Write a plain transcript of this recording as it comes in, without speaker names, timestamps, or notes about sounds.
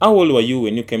How old were you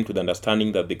when you came to the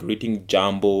understanding that the greeting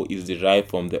Jambo is derived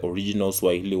from the original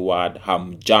Swahili word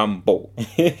hamjambo?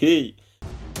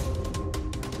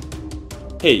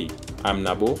 Hey, I'm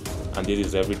Nabo, and this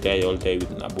is Everyday All Day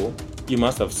with Nabo. You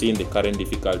must have seen the current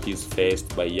difficulties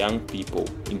faced by young people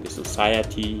in the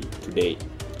society today,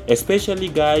 especially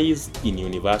guys in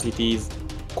universities,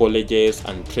 colleges,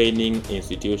 and training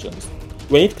institutions.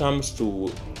 When it comes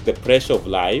to the pressure of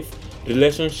life,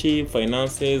 relationship,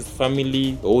 finances,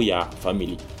 family, oh yeah,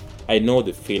 family. I know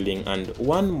the feeling, and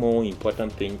one more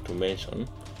important thing to mention,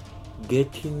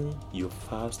 getting your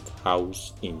first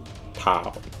house in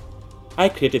town. I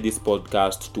created this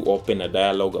podcast to open a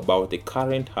dialogue about the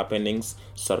current happenings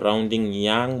surrounding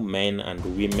young men and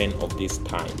women of this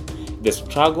time, the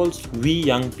struggles we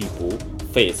young people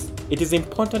face. It is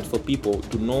important for people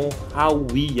to know how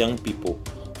we young people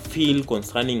feel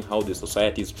concerning how the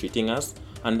society is treating us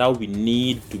and how we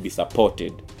need to be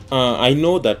supported. I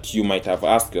know that you might have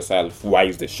asked yourself, why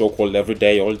is the show called Every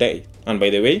Day, All Day? And by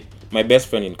the way, my best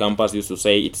friend in campus used to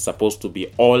say it's supposed to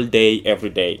be all day, every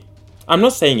day. I'm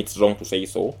not saying it's wrong to say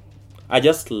so. I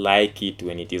just like it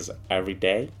when it is every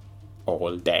day,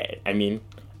 all day. I mean,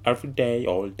 every day,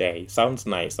 all day. Sounds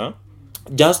nice, huh?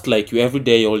 Just like you every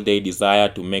day, all day desire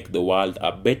to make the world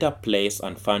a better place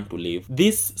and fun to live,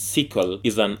 this sequel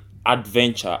is an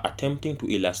adventure attempting to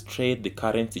illustrate the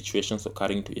current situations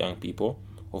occurring to young people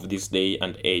of this day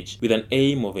and age with an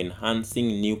aim of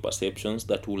enhancing new perceptions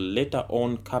that will later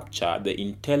on capture the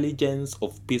intelligence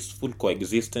of peaceful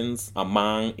coexistence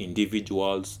among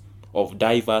individuals of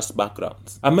diverse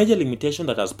backgrounds. A major limitation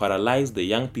that has paralyzed the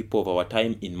young people of our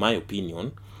time, in my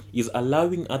opinion, is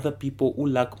allowing other people who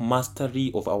lack mastery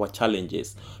of our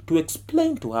challenges to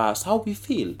explain to us how we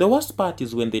feel. The worst part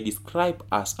is when they describe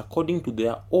us according to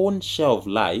their own share of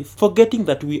life, forgetting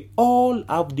that we all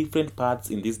have different paths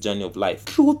in this journey of life.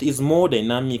 Truth is more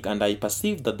dynamic, and I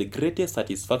perceive that the greatest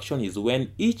satisfaction is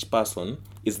when each person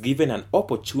is given an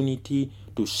opportunity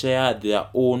to share their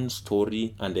own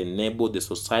story and enable the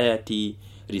society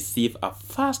receive a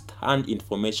first-hand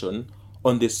information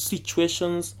on the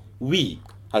situations we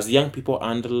as young people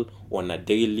handle on a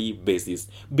daily basis.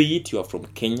 Be it you are from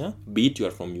Kenya, be it you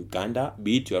are from Uganda,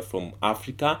 be it you are from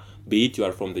Africa, be it you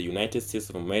are from the United States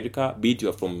of America, be it you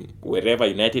are from wherever,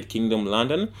 United Kingdom,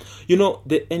 London. You know,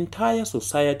 the entire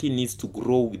society needs to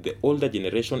grow with the older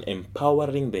generation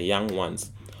empowering the young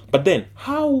ones. But then,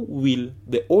 how will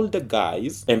the older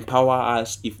guys empower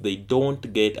us if they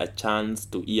don't get a chance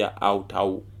to hear out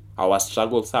how our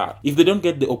struggles are? If they don't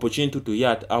get the opportunity to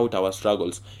hear out our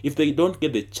struggles, if they don't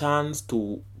get the chance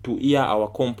to hear our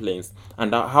complaints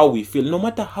and how we feel, no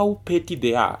matter how petty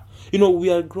they are, you know, we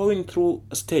are growing through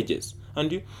stages,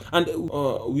 and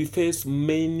we face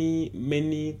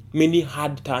many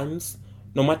hard times,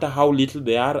 no matter how little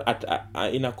they are,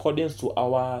 in accordance to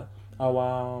our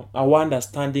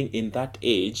understanding in that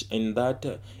age, in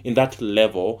that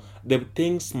level. The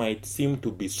things might seem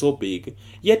to be so big,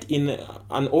 yet in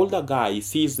an older guy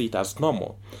sees it as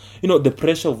normal. You know, the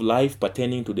pressure of life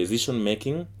pertaining to decision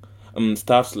making,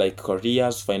 stuffs like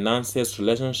careers, finances,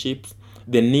 relationships,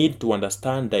 the need to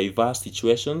understand diverse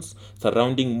situations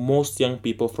surrounding most young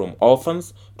people, from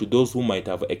orphans to those who might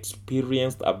have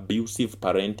experienced abusive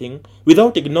parenting,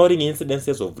 without ignoring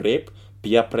incidences of rape,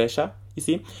 peer pressure. You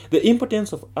see, the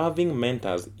importance of having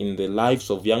mentors in the lives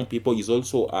of young people is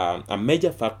also a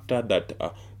major factor that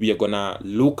we are gonna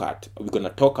look at. We're gonna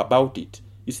talk about it.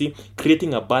 You see,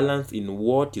 creating a balance in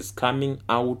what is coming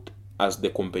out as the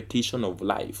competition of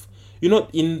life. You know,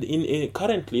 in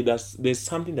currently there's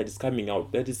something that is coming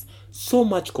out. There is so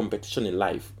much competition in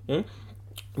life,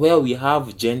 where we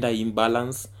have gender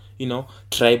imbalance, you know,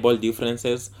 tribal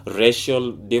differences,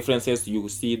 racial differences. You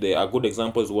see, a good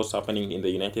example is what's happening in the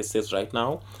United States right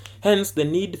now. Hence, the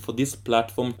need for this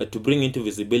platform to bring into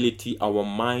visibility our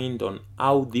mind on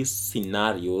how these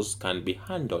scenarios can be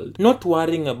handled. Not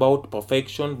worrying about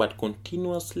perfection, but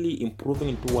continuously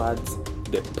improving towards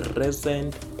the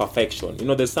present perfection. You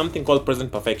know, there's something called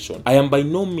present perfection. I am by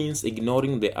no means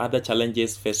ignoring the other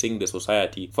challenges facing the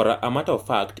society. For a matter of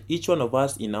fact, each one of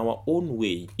us in our own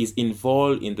way is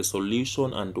involved in the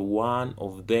solution, and one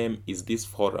of them is this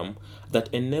forum that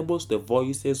enables the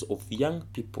voices of young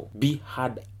people be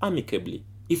heard amicably.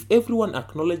 If everyone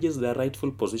acknowledges their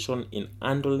rightful position in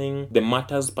handling the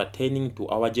matters pertaining to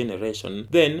our generation,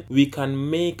 then we can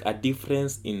make a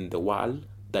difference in the world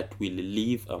that will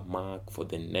leave a mark for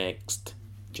the next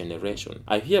generation.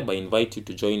 I hereby invite you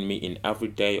to join me in Every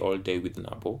Day, All Day with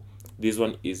Nabo. This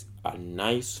one is a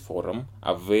nice forum,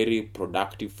 a very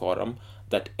productive forum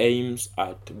that aims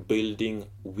at building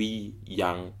we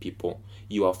young people.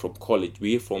 You are from college.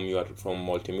 You are from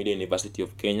Multimedia University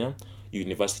of Kenya,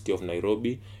 University of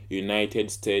Nairobi,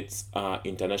 United States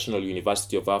International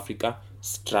University of Africa,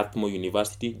 Strathmore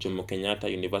University, Jomo Kenyatta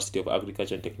University of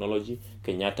Agriculture and Technology,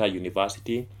 Kenyatta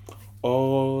University.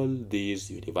 All these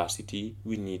university,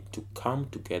 we need to come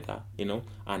together,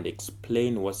 and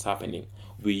explain what's happening.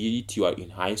 Be it you are in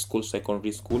high school,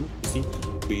 secondary school,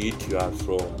 be it you are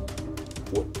from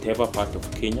whatever part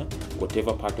of Kenya,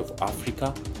 whatever part of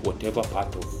Africa, whatever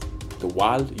part of the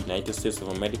world, United States of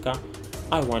America,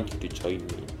 I want you to join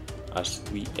me as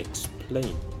we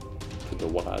explain to the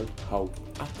world how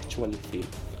we actually feel.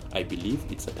 I believe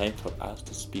it's a time for us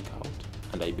to speak out,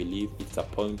 and I believe it's a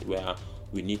point where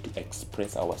we need to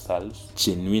express ourselves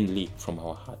genuinely from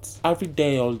our hearts. Every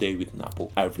day, all day with Nabo.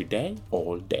 Every day,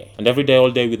 all day. And every day,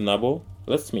 all day with Nabo,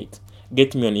 let's meet.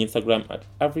 Get me on Instagram at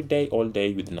everyday, all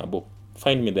day with Nabo.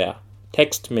 Find me there.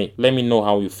 Text me. Let me know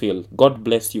how you feel. God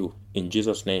bless you. In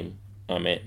Jesus' name. Amen.